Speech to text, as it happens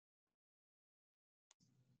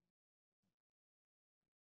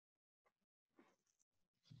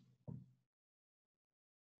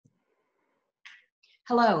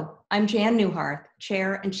Hello, I'm Jan Newharth,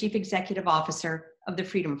 Chair and Chief Executive Officer of the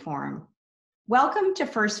Freedom Forum. Welcome to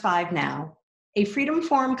First Five Now, a Freedom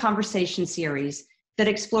Forum conversation series that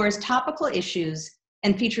explores topical issues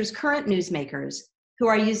and features current newsmakers who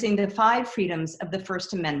are using the 5 freedoms of the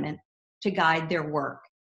First Amendment to guide their work.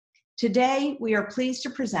 Today, we are pleased to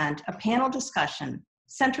present a panel discussion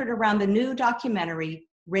centered around the new documentary,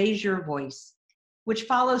 Raise Your Voice, which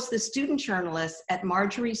follows the student journalists at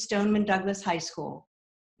Marjory Stoneman Douglas High School,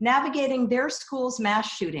 navigating their school's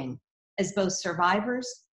mass shooting as both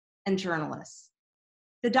survivors and journalists.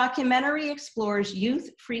 The documentary explores youth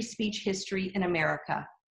free speech history in America,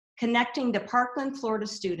 connecting the Parkland, Florida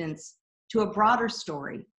students to a broader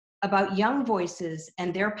story about young voices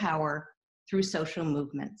and their power through social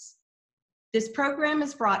movements. This program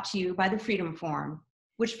is brought to you by the Freedom Forum,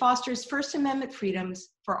 which fosters First Amendment freedoms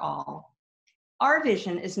for all. Our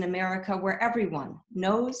vision is an America where everyone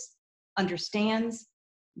knows, understands,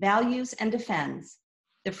 values, and defends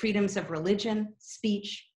the freedoms of religion,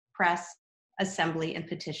 speech, press, assembly, and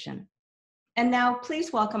petition. And now,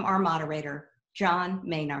 please welcome our moderator, John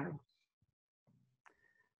Maynard.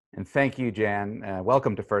 And thank you, Jan.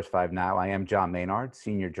 Welcome to First Five Now. I am John Maynard,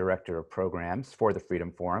 Senior Director of Programs for the Freedom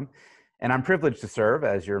Forum, and I'm privileged to serve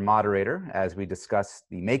as your moderator as we discuss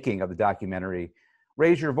the making of the documentary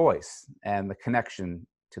Raise Your Voice and the connection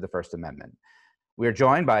to the First Amendment. We are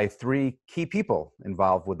joined by 3 key people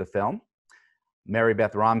involved with the film.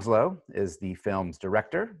 Maribeth Romslo is the film's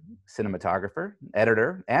director, cinematographer,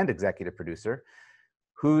 editor, and executive producer,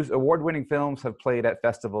 whose award-winning films have played at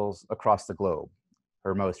festivals across the globe.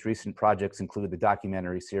 Her most recent projects include the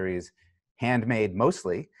documentary series Handmade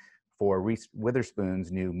Mostly for Reese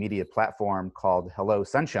Witherspoon's new media platform called Hello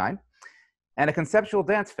Sunshine, and a conceptual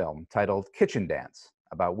dance film titled Kitchen Dance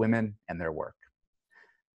about women and their work.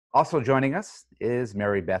 Also joining us is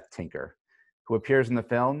Maribeth Tinker, who appears in the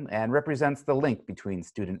film and represents the link between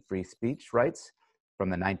student free speech rights from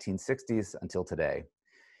the 1960s until today.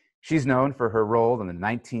 She's known for her role in the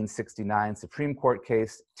 1969 Supreme Court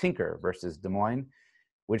case Tinker versus Des Moines,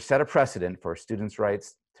 which set a precedent for students'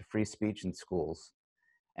 rights to free speech in schools.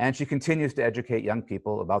 And she continues to educate young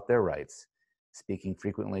people about their rights, speaking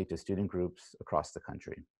frequently to student groups across the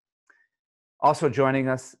country. Also joining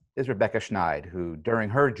us is Rebecca Schneid, who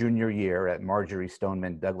during her junior year at Marjory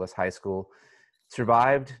Stoneman Douglas High School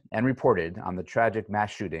survived and reported on the tragic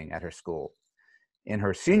mass shooting at her school. In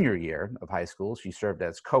her senior year of high school, she served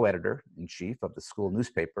as co-editor-in-chief of the school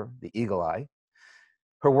newspaper, The Eagle Eye.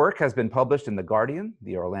 Her work has been published in The Guardian,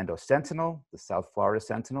 the Orlando Sentinel, the South Florida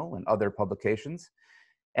Sentinel, and other publications,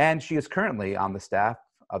 and she is currently on the staff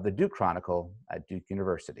of the Duke Chronicle at Duke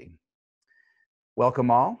University.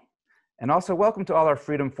 Welcome all. And also welcome to all our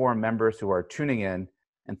Freedom Forum members who are tuning in,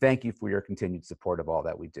 and thank you for your continued support of all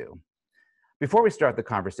that we do. Before we start the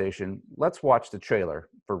conversation, let's watch the trailer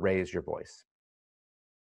for Raise Your Voice.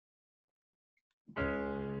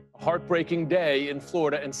 A heartbreaking day in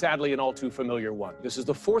Florida, and sadly an all too familiar one. This is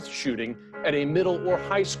the 4th shooting at a middle or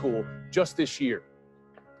high school just this year.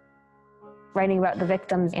 Writing about the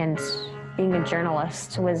victims and being a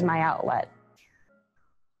journalist was my outlet.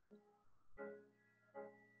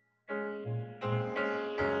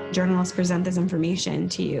 Journalists present this information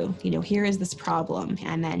to you. Here is this problem.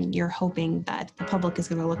 And then you're hoping that the public is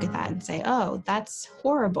going to look at that and say, oh, that's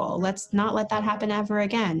horrible. Let's not let that happen ever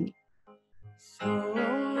again. So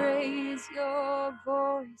raise your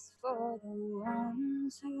voice for the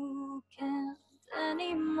ones who can't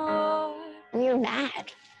anymore. We were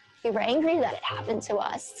mad. We were angry that it happened to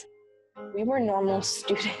us. We were normal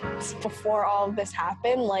students before all of this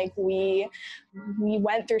happened. Like we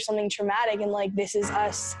went through something traumatic, and like this is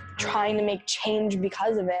us trying to make change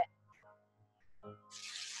because of it.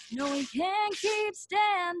 No, we can't keep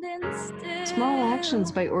standing still. Small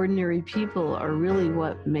actions by ordinary people are really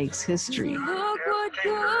what makes history. Look what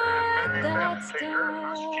good that's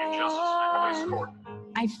done.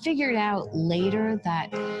 I figured out later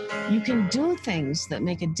that you can do things that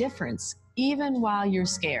make a difference even while you're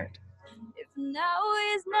scared. If now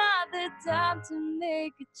is not the time to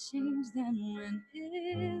make a change, then when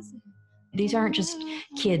is it? These aren't just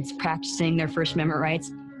kids practicing their First Amendment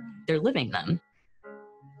rights, they're living them.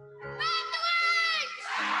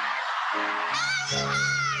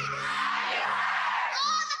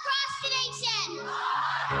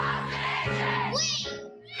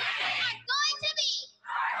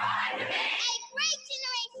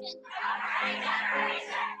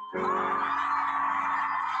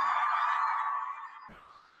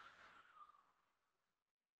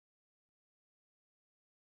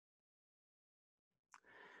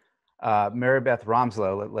 Maribeth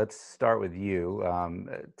Romslo, let's start with you.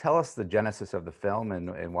 Tell us the genesis of the film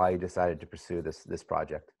and why you decided to pursue this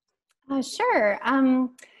project. Sure.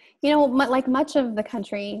 Like much of the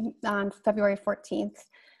country, on February 14th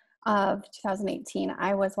of 2018,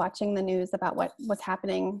 I was watching the news about what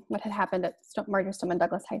had happened at Marjory Stoneman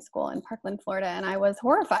Douglas High School in Parkland, Florida, and I was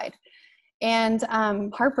horrified and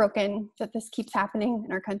heartbroken that this keeps happening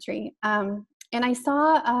in our country. And I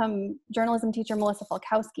saw journalism teacher Melissa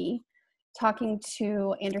Falkowski talking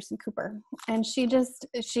to Anderson Cooper, and she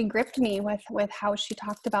gripped me with how she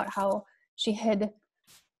talked about how she hid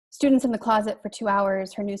students in the closet for 2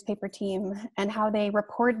 hours, her newspaper team, and how they were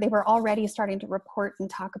already starting to report and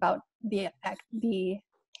talk about the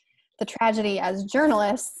tragedy as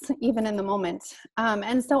journalists, even in the moment.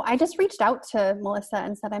 And so I just reached out to Melissa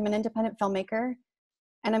and said, I'm an independent filmmaker,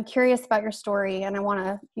 and I'm curious about your story, and I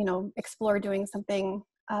want to, explore doing something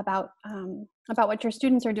about what your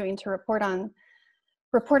students are doing to report on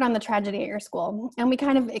the tragedy at your school. And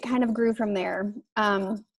it kind of grew from there.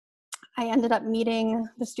 I ended up meeting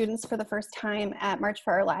the students for the first time at March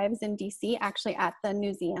for Our Lives in DC, actually at the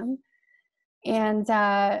museum. And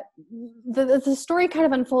the story kind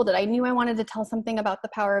of unfolded. I knew I wanted to tell something about the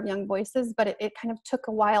power of young voices, but it kind of took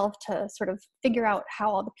a while to sort of figure out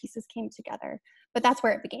how all the pieces came together. But that's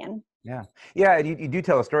where it began. Yeah. Yeah, and you do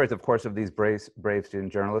tell stories, of course, of these brave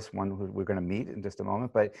student journalists, one who we're going to meet in just a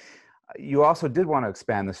moment. But you also did want to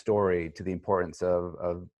expand the story to the importance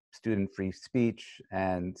of student free speech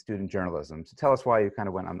and student journalism. So tell us why you kind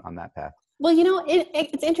of went on that path. Well,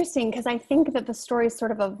 it's interesting because I think that the story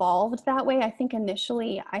sort of evolved that way. I think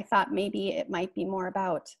initially I thought maybe it might be more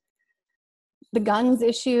about the guns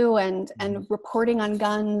issue and reporting on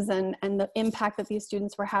guns and the impact that these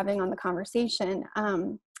students were having on the conversation.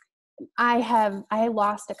 I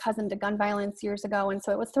lost a cousin to gun violence years ago, and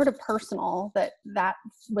so it was sort of personal that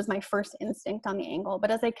was my first instinct on the angle.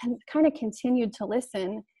 But as I kind of continued to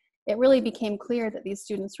listen, it really became clear that these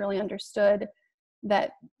students really understood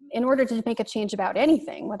that in order to make a change about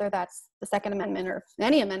anything, whether that's the Second Amendment or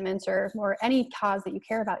any amendments or any cause that you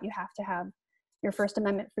care about, you have to have your First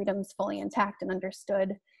Amendment freedoms fully intact and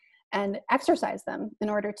understood and exercise them in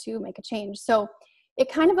order to make a change. So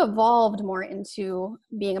it kind of evolved more into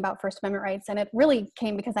being about First Amendment rights. And it really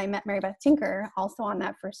came because I met Maribeth Tinker also on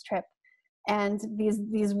that first trip. And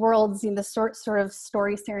these worlds, the sort of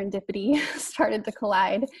story serendipity started to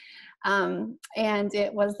collide. And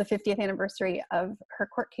it was the 50th anniversary of her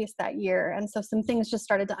court case that year. And so some things just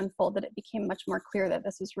started to unfold that it became much more clear that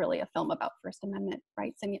this was really a film about First Amendment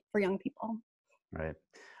rights and for young people. Right.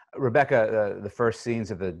 Rebecca, the first scenes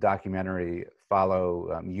of the documentary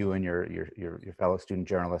follow you and your fellow student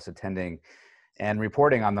journalists attending and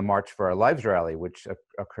reporting on the March for Our Lives rally, which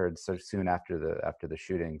occurred so soon after the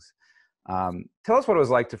shootings. Tell us what it was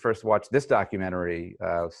like to first watch this documentary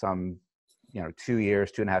some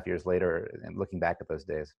 2.5 years later, and looking back at those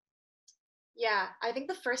days. Yeah, I think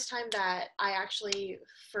the first time that I actually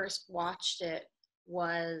first watched it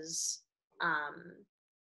was,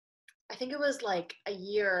 I think it was like a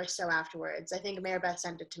year or so afterwards. I think Maribeth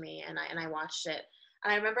sent it to me, and I watched it.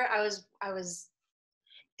 And I remember I was.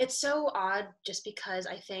 It's so odd, just because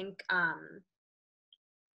I think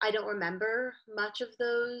I don't remember much of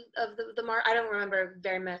the March. I don't remember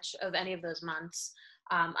very much of any of those months.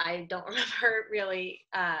 I don't remember really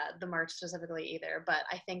the March specifically either, but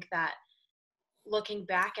I think that looking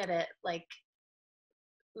back at it, like,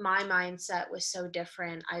 my mindset was so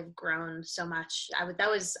different. I've grown so much. I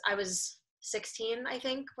was 16, I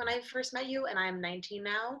think, when I first met you, and I'm 19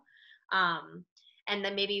 now. And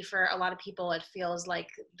then maybe for a lot of people, it feels like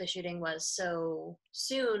the shooting was so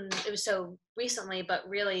soon. It was so recently, but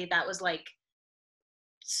really that was like,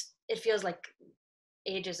 it feels like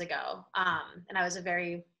ages ago. And I was a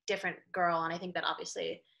very different girl. And I think that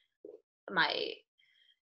obviously my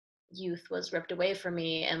youth was ripped away from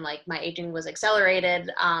me, and like my aging was accelerated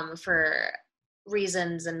for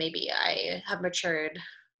reasons. And maybe I have matured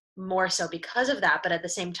more so because of that. But at the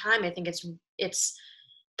same time, I think it's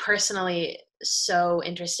personally so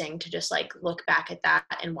interesting to just like look back at that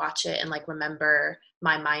and watch it and like remember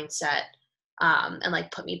my mindset and like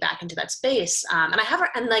put me back into that space. And I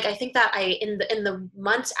think that in the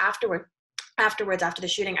months afterwards after the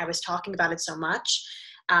shooting, I was talking about it so much.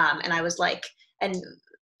 And I was like, and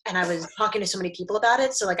I was talking to so many people about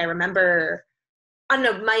it. So like, I remember, I don't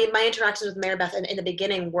know, my interactions with Maribeth in the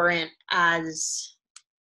beginning weren't as,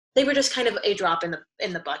 they were just kind of a drop in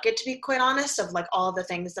the bucket, to be quite honest, of like all the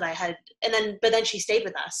things that I had. But then she stayed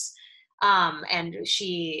with us. And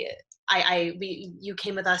you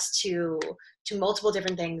came with us to to multiple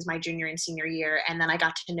different things my junior and senior year. And then I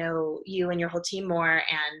got to know you and your whole team more.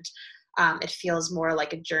 And it feels more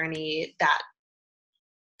like a journey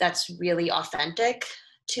that's really authentic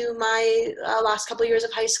to my last couple of years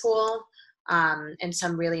of high school, and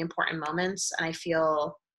some really important moments. And I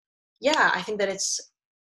feel, I think that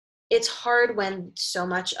it's hard when so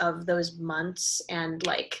much of those months and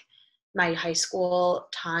like my high school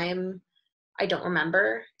time I don't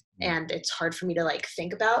remember, and it's hard for me to like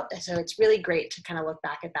think about. So it's really great to kind of look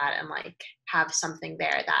back at that and like have something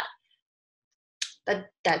there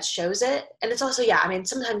that shows it. And it's also, I mean,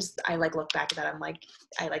 sometimes I like look back at that, I'm like,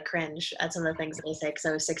 I like cringe at some of the things that I say because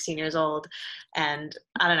I was 16 years old, and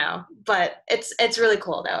I don't know, but it's really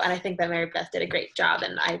cool though. And I think that Maribeth did a great job,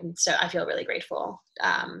 and I feel really grateful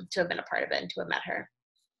to have been a part of it and to have met her.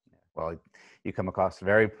 Well, you come across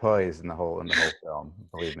very poised in the whole film,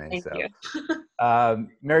 believe me. Thank you.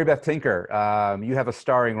 Maribeth Tinker, you have a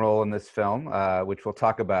starring role in this film, which we'll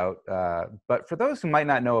talk about. But for those who might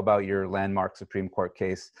not know about your landmark Supreme Court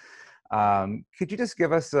case, could you just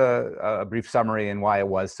give us a brief summary and why it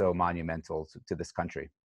was so monumental to this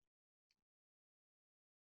country?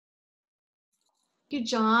 Thank you,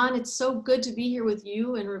 John. It's so good to be here with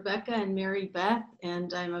you and Rebecca and Maribeth.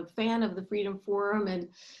 And I'm a fan of the Freedom Forum and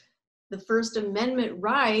the First Amendment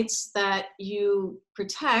rights that you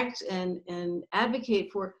protect and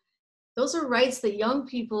advocate for. Those are rights that young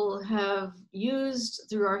people have used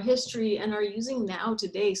through our history and are using now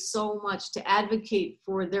today so much to advocate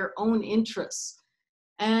for their own interests.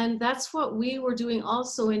 And that's what we were doing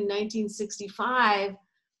also in 1965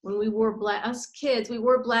 when we wore us kids, we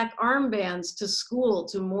wore black armbands to school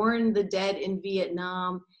to mourn the dead in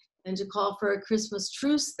Vietnam and to call for a Christmas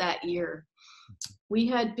truce that year. We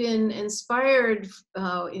had been inspired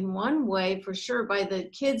in one way, for sure, by the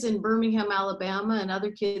kids in Birmingham, Alabama, and other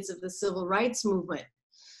kids of the civil rights movement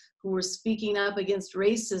who were speaking up against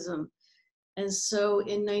racism. And so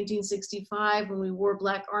in 1965, when we wore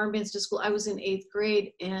black armbands to school, I was in 8th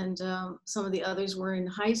grade, and some of the others were in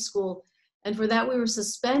high school. And for that, we were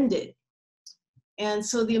suspended. And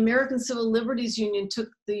so the American Civil Liberties Union took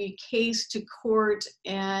the case to court,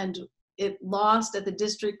 and it lost at the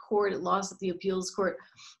district court, it lost at the appeals court.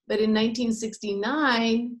 But in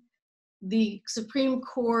 1969, the Supreme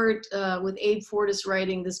Court, with Abe Fortas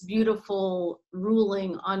writing this beautiful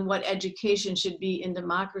ruling on what education should be in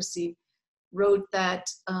democracy, wrote that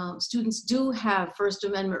students do have First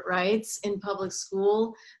Amendment rights in public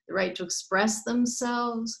school, the right to express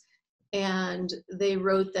themselves. And they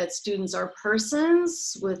wrote that students are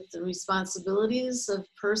persons with the responsibilities of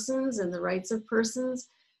persons and the rights of persons.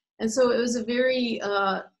 And so it was a very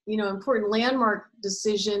important landmark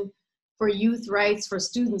decision for youth rights, for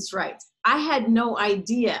students' rights. I had no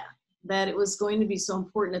idea that it was going to be so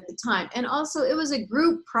important at the time. And also it was a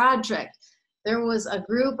group project. There was a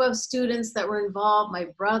group of students that were involved, my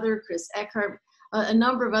brother, Chris Eckhart, a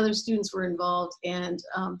number of other students were involved. And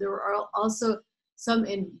there were also some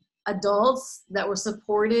adults that were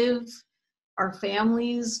supportive, our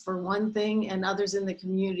families for one thing, and others in the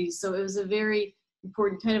community. So it was a very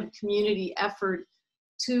important kind of community effort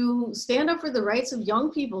to stand up for the rights of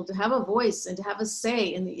young people, to have a voice and to have a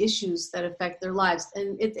say in the issues that affect their lives.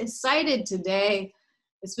 And it's cited today,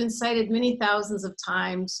 it's been cited many thousands of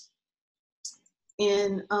times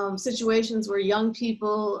in situations where young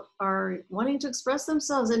people are wanting to express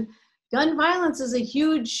themselves. And gun violence is a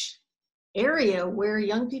huge area where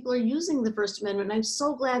young people are using the First Amendment. And I'm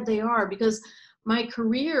so glad they are, because my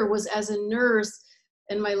career was as a nurse,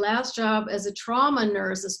 and my last job as a trauma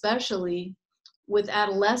nurse, especially with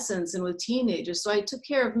adolescents and with teenagers. So I took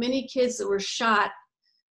care of many kids that were shot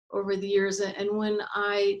over the years. And when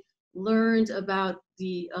I learned about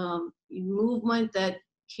the movement that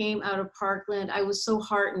came out of Parkland, I was so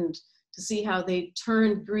heartened to see how they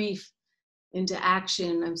turned grief into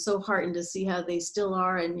action. I'm so heartened to see how they still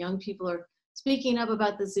are, and young people are speaking up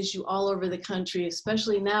about this issue all over the country,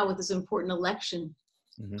 especially now with this important election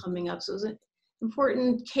coming up. So it was an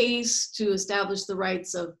important case to establish the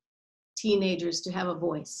rights of teenagers to have a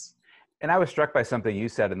voice. And I was struck by something you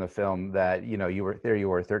said in the film, that you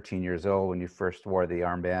were 13 years old when you first wore the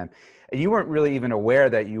armband, and you weren't really even aware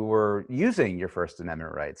that you were using your First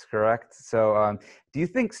Amendment rights, correct? So do you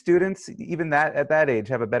think students, even at that age,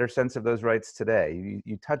 have a better sense of those rights today?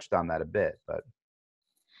 You touched on that a bit, but.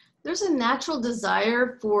 There's a natural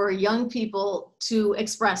desire for young people to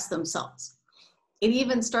express themselves. It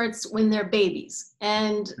even starts when they're babies,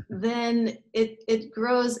 and then it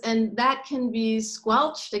grows, and that can be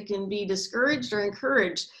squelched, it can be discouraged or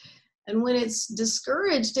encouraged. And when it's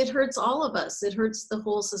discouraged, it hurts all of us. It hurts the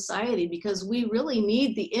whole society, because we really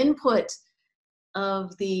need the input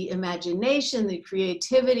of the imagination, the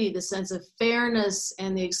creativity, the sense of fairness,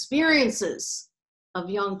 and the experiences of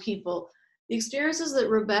young people. The experiences that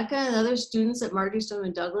Rebecca and other students at Marjory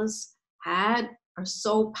Stoneman Douglas had are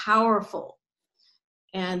so powerful.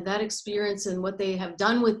 And that experience and what they have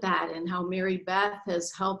done with that, and how Maribeth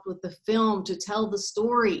has helped with the film to tell the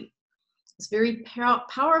story, is very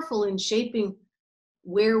powerful in shaping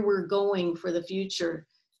where we're going for the future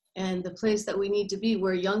and the place that we need to be,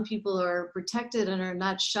 where young people are protected and are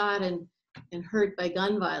not shot and hurt by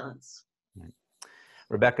gun violence. Right.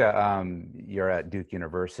 Rebecca, you're at Duke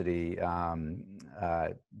University.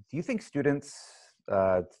 Do you think students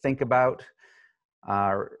think about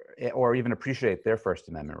or even appreciate their First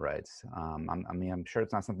Amendment rights? I mean, I'm sure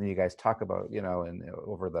it's not something you guys talk about, you know,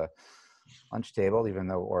 over the lunch table, even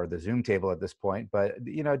though, or the Zoom table at this point. But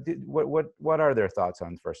you know, what are their thoughts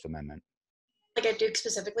on First Amendment? Like at Duke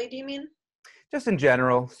specifically, do you mean? Just in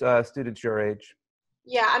general, students your age.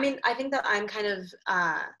 Yeah, I mean, I think that I'm kind of,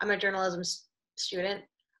 I'm a journalism student.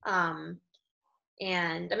 And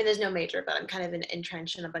I mean, there's no major, but I'm kind of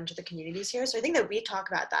entrenched in a bunch of the communities here. So I think that we talk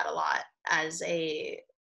about that a lot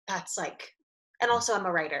that's like, and also I'm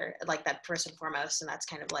a writer, like that first and foremost. And that's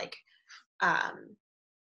kind of like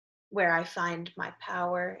where I find my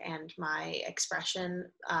power and my expression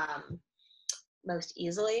most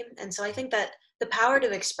easily. And so I think that the power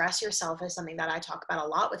to express yourself is something that I talk about a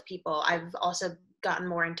lot with people. I've also gotten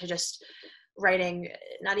more into just writing,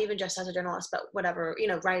 not even just as a journalist, but whatever, you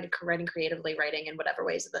know, writing creatively, writing in whatever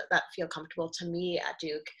ways that feel comfortable to me at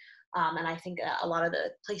Duke. And I think a lot of the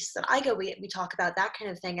places that I go, we talk about that kind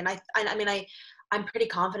of thing. And I'm pretty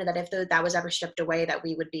confident that if that was ever stripped away, that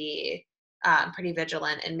we would be pretty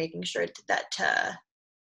vigilant in making sure that to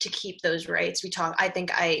keep those rights.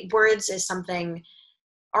 Words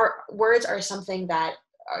are something that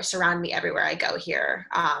surround me everywhere I go here.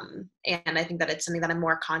 And I think that it's something that I'm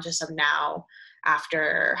more conscious of now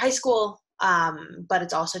after high school. But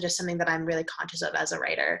it's also just something that I'm really conscious of as a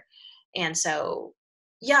writer. And so,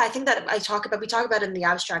 yeah, I think that we talk about it in the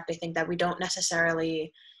abstract. I think that we don't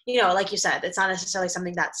necessarily, you know, like you said, it's not necessarily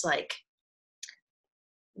something that's like,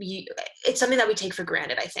 it's something that we take for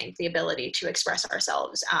granted, I think, the ability to express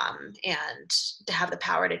ourselves and to have the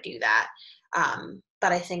power to do that.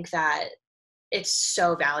 But I think that it's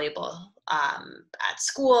so valuable at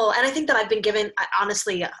school. And I think that I've been given,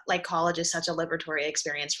 honestly, like college is such a liberatory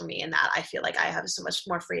experience for me in that I feel like I have so much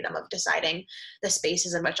more freedom of deciding the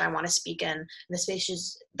spaces in which I want to speak in, and the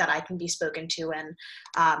spaces that I can be spoken to in,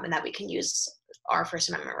 and that we can use our First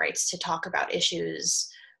Amendment rights to talk about issues,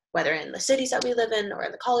 whether in the cities that we live in or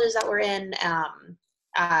in the colleges that we're in.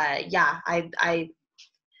 I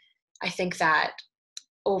think that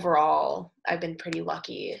overall, I've been pretty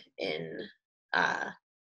lucky in,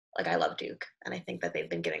 I love Duke, and I think that they've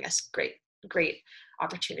been giving us great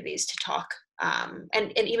opportunities to talk.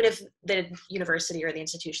 And even if the university or the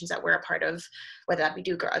institutions that we're a part of, whether that be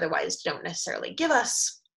Duke or otherwise, don't necessarily give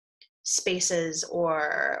us spaces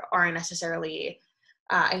or aren't necessarily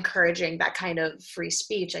encouraging that kind of free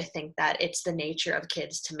speech, I think that it's the nature of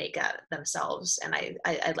kids to make that themselves. And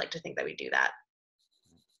I'd like to think that we do that.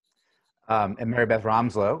 And Maribeth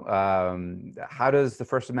Romslo, how does the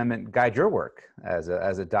First Amendment guide your work as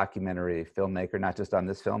a documentary filmmaker, not just on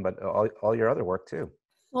this film, but all your other work too?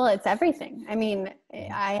 Well, it's everything. I mean,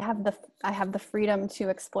 I have the freedom to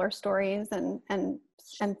explore stories and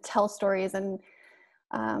tell stories and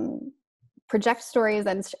project stories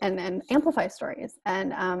and amplify stories.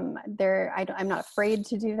 And I'm not afraid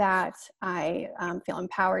to do that. I feel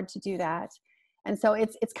empowered to do that. And so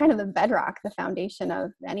it's kind of the bedrock, the foundation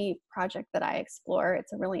of any project that I explore.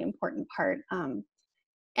 It's a really important part. And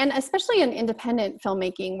especially in independent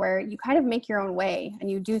filmmaking, where you kind of make your own way and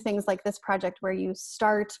you do things like this project where you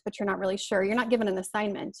start, but you're not really sure. You're not given an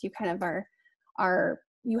assignment. You kind of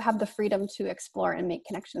you have the freedom to explore and make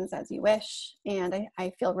connections as you wish. And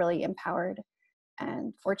I feel really empowered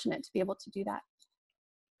and fortunate to be able to do that.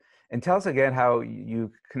 And tell us again how you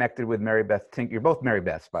connected with Maribeth Tinker. You're both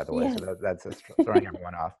Maribeths, by the way, yes. So that's throwing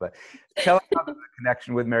everyone off. But tell us about the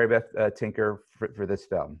connection with Maribeth Tinker for this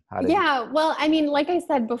film. Well, I mean, like I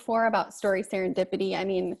said before about story serendipity, I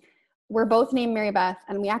mean, we're both named Maribeth,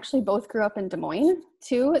 and we actually both grew up in Des Moines,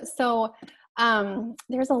 too. So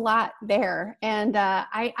there's a lot there. And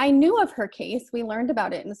I knew of her case. We learned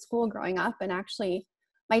about it in school growing up. And actually,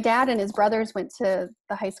 my dad and his brothers went to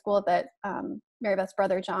the high school that Maribeth's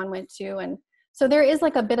brother John went to, and so there is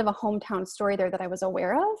like a bit of a hometown story there that I was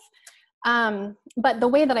aware of. But the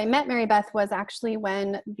way that I met Maribeth was actually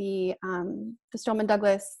when the Stoneman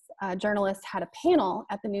Douglas journalists had a panel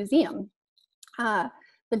at the museum the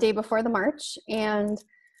day before the march, and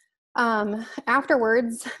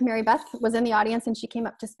Afterwards, Maribeth was in the audience and she came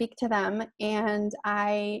up to speak to them, and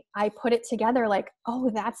I put it together like, oh,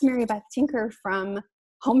 that's Maribeth Tinker from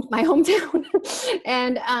my hometown.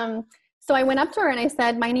 And so I went up to her and I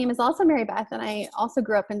said, my name is also Maribeth, and I also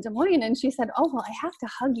grew up in Des Moines. And she said, oh, well, I have to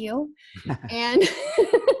hug you. And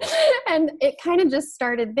and it kind of just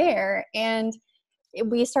started there. And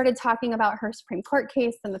we started talking about her Supreme Court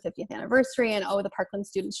case and the 50th anniversary, and the Parkland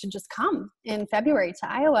students should just come in February to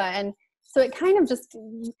Iowa. And so it kind of just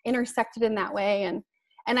intersected in that way. And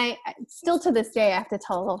I still to this day, I have to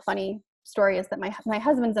tell a little funny story, is that my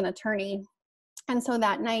husband's an attorney. And so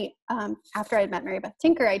that night, after I had met Maribeth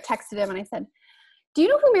Tinker, I texted him and I said, do you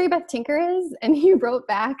know who Maribeth Tinker is? And he wrote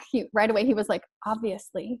back right away. He was like,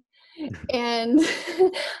 obviously. And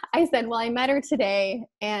I said, well, I met her today,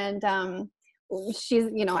 and she's,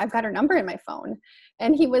 I've got her number in my phone.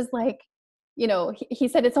 And he was like, he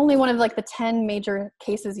said, it's only one of like the 10 major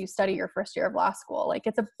cases you study your first year of law school. Like,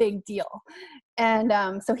 it's a big deal.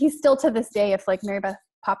 And so he's still to this day, if like Maribeth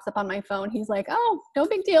pops up on my phone, he's like, oh, no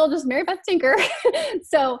big deal, just Maribeth Tinker.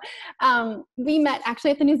 So we met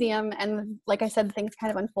actually at the museum, and like I said, things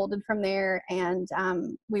kind of unfolded from there. And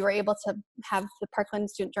we were able to have the Parkland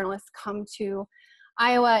student journalists come to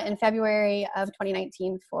Iowa in February of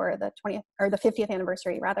 2019 for the 50th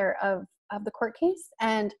anniversary rather of the court case.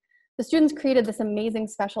 And the students created this amazing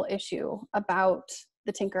special issue about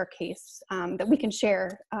the Tinker case that we can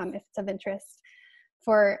share if it's of interest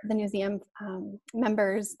for the museum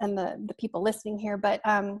members and the people listening here. But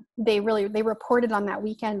they reported on that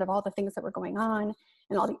weekend of all the things that were going on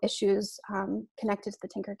and all the issues connected to the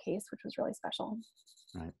Tinker case, which was really special.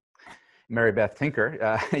 Right. Maribeth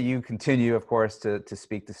Tinker, you continue, of course, to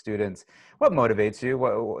speak to students. What motivates you?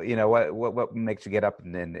 What makes you get up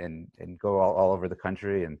and go all over the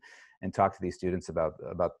country and talk to these students about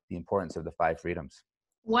the importance of the 5 freedoms?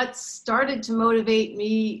 What started to motivate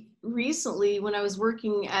me recently, when I was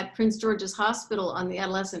working at Prince George's Hospital on the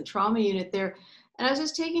adolescent trauma unit there, and I was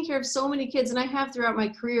just taking care of so many kids, and I have throughout my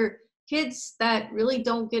career, kids that really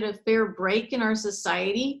don't get a fair break in our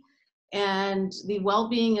society. And the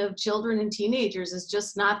well-being of children and teenagers is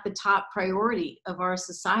just not the top priority of our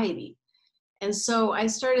society. And so I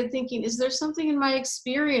started thinking, is there something in my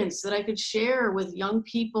experience that I could share with young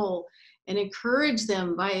people and encourage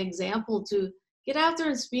them by example to get out there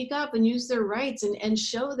and speak up and use their rights and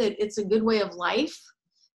show that it's a good way of life,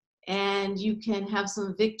 and you can have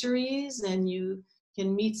some victories and you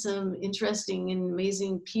can meet some interesting and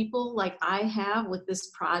amazing people like I have with this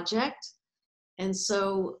project. And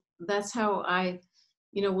so that's how I,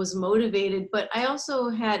 was motivated. But I also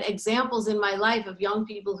had examples in my life of young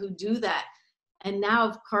people who do that. And now,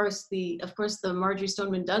 of course, the Marjory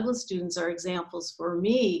Stoneman Douglas students are examples for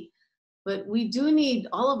me. But we do need,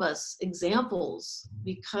 all of us, examples,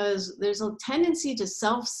 because there's a tendency to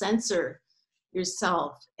self-censor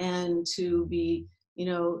yourself and to be,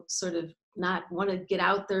 sort of not want to get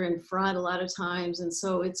out there in front a lot of times. And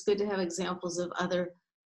so it's good to have examples of other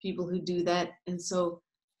people who do that. And so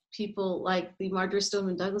people like the Marjory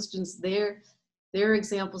Stoneman Douglas students, they're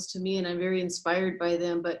examples to me, and I'm very inspired by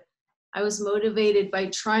them. But I was motivated by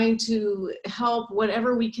trying to help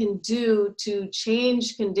whatever we can do to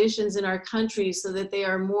change conditions in our country so that they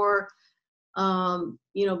are more,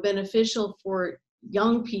 beneficial for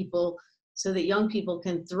young people, so that young people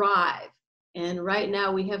can thrive. And right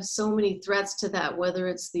now we have so many threats to that, whether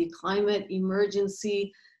it's the climate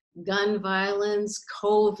emergency, gun violence,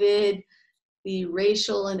 COVID, the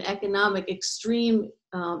racial and economic extreme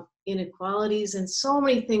inequalities, and so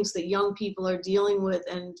many things that young people are dealing with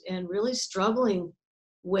and really struggling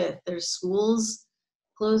with. Their schools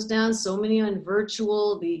closed down, so many on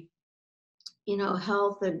virtual, the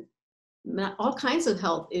health and all kinds of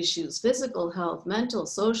health issues, physical health, mental,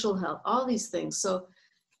 social health, all these things. So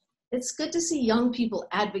it's good to see young people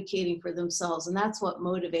advocating for themselves, and that's what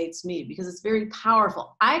motivates me, because it's very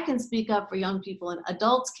powerful. I can speak up for young people and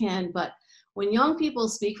adults can, but when young people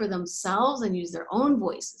speak for themselves and use their own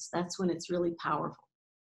voices, that's when it's really powerful.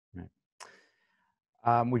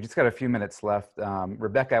 Right. We just got a few minutes left.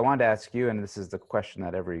 Rebecca, I wanted to ask you, and this is the question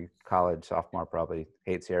that every college sophomore probably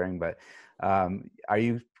hates hearing, but are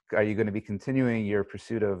you going to be continuing your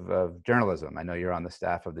pursuit of journalism? I know you're on the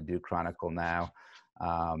staff of the Duke Chronicle now.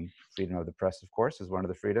 Freedom of the press, of course, is one of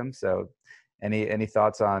the freedoms. So any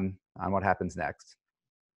thoughts on what happens next?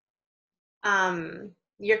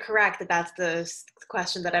 You're correct that that's the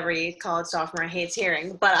question that every college sophomore hates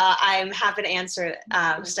hearing, but I'm happy to answer it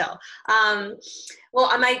still.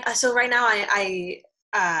 So right now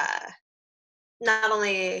not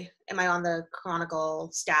only am I on the Chronicle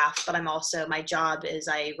staff, but my job is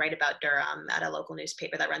I write about Durham at a local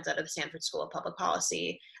newspaper that runs out of the Stanford School of Public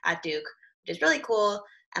Policy at Duke, which is really cool,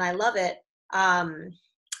 and I love it. I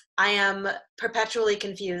am perpetually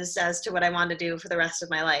confused as to what I want to do for the rest of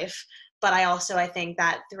my life, but I think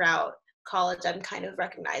that throughout college, I'm kind of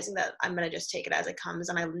recognizing that I'm going to just take it as it comes,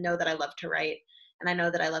 and I know that I love to write, and I know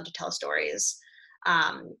that I love to tell stories,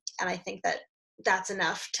 and I think that that's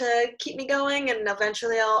enough to keep me going, and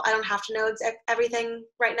eventually I don't have to know everything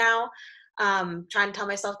right now. Trying to tell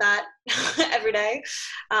myself that every day.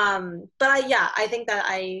 But I think that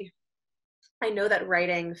I know that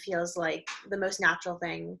writing feels like the most natural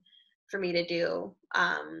thing for me to do.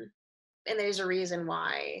 And there's a reason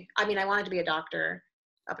why. I mean, I wanted to be a doctor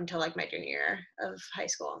up until like my junior year of high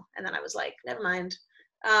school. And then I was like, never mind.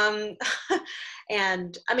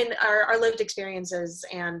 And I mean, our lived experiences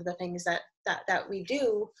and the things that we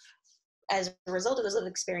do as a result of those lived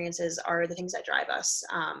experiences are the things that drive us.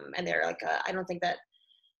 And they're like, I don't think that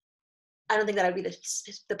I'd be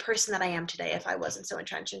the person that I am today if I wasn't so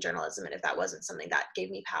entrenched in journalism, and if that wasn't something that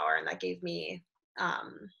gave me power and that gave me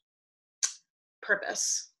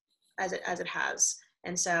purpose as it has.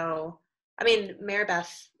 And so, I mean,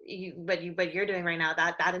 Maribeth, what you're doing right now,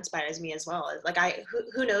 that inspires me as well. Like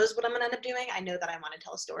who knows what I'm gonna end up doing? I know that I want to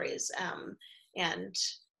tell stories, and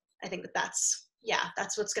I think that's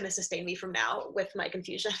what's gonna sustain me from now with my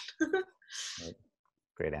confusion.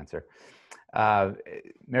 Great answer.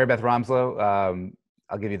 Maribeth Romslo,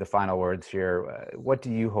 I'll give you the final words here. What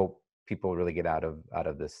do you hope people really get out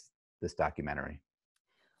of this documentary?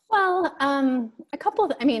 Well, a couple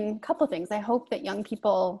of things. I hope that young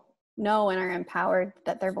people know and are empowered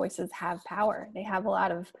that their voices have power. They have a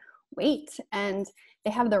lot of weight, and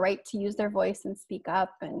they have the right to use their voice and speak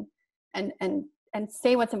up and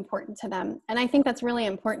say what's important to them. And I think that's really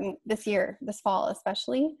important this fall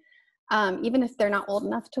especially. Even if they're not old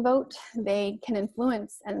enough to vote, they can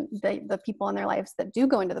influence the people in their lives that do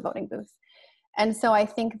go into the voting booth. And so I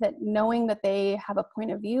think that knowing that they have a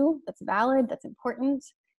point of view that's valid, that's important,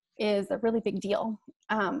 is a really big deal.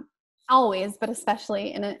 Always, but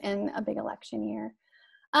especially in a big election year.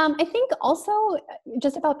 I think also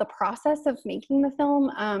just about the process of making the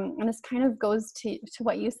film, and this kind of goes to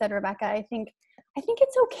what you said, Rebecca. I think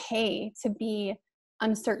it's okay to be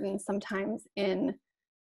uncertain sometimes in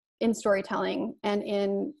storytelling and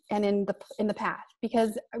in the path,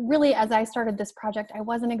 because really, as I started this project, I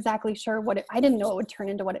wasn't exactly sure I didn't know it would turn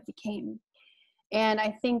into what it became. And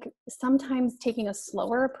I think sometimes taking a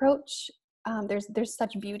slower approach, there's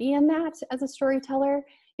such beauty in that as a storyteller.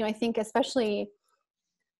 You know, I think especially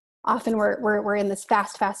often we're in this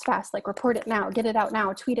fast, like report it now, get it out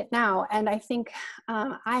now, tweet it now. And I think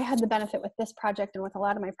I had the benefit with this project and with a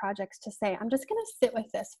lot of my projects to say, I'm just going to sit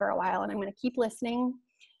with this for a while, and I'm going to keep listening,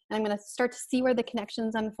 and I'm going to start to see where the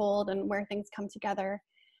connections unfold and where things come together.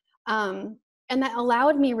 And that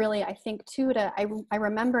allowed me really, I think, too, I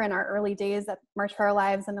remember in our early days at March for Our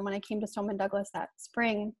Lives, and then when I came to Stoneman Douglas that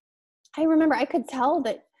spring, I remember I could tell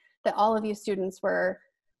that all of you students were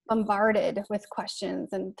bombarded with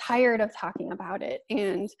questions and tired of talking about it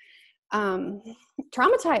and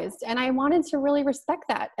traumatized. And I wanted to really respect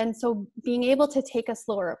that. And so being able to take a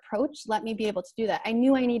slower approach let me be able to do that. I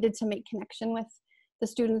knew I needed to make connection with the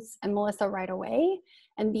students and Melissa right away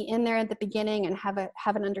and be in there at the beginning and have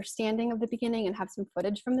an understanding of the beginning and have some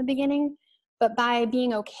footage from the beginning. But by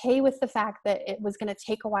being okay with the fact that it was going to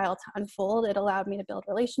take a while to unfold, it allowed me to build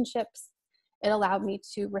relationships. It allowed me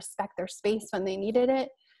to respect their space when they needed it.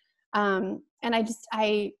 And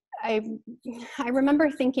I remember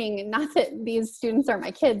thinking, not that these students are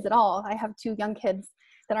my kids at all. I have 2 young kids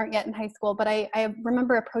that aren't yet in high school, but I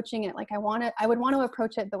remember approaching it like I would want to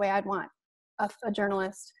approach it the way I'd want a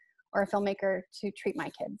journalist or a filmmaker to treat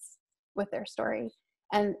my kids with their story.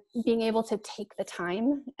 And being able to take the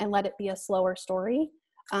time and let it be a slower story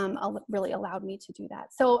really allowed me to do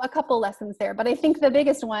that. So a couple lessons there, but I think the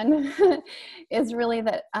biggest one is really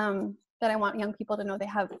that I want young people to know they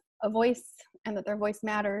have a voice and that their voice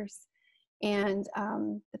matters, and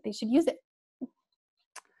that they should use it.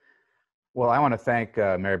 Well, I want to thank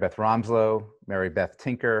Maribeth Romslo, Maribeth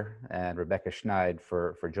Tinker, and Rebecca Schneid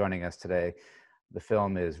for joining us today. The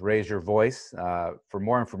film is Raise Your Voice. For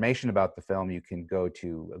more information about the film, you can go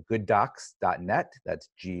to gooddocs.net. That's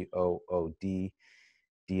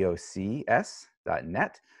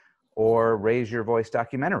GOODDOCS.net, or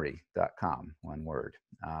raiseyourvoicedocumentary.com, one word.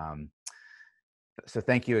 So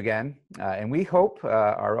thank you again. And we hope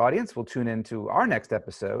our audience will tune into our next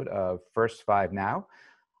episode of First Five Now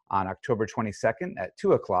on October 22nd at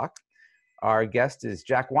 2 o'clock. Our guest is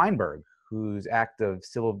Jack Weinberg, whose act of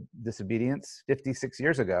civil disobedience 56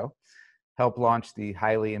 years ago helped launch the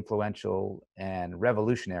highly influential and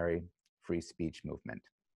revolutionary free speech movement.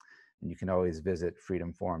 And you can always visit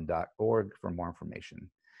freedomforum.org for more information.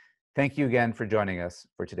 Thank you again for joining us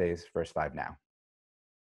for today's First Five Now.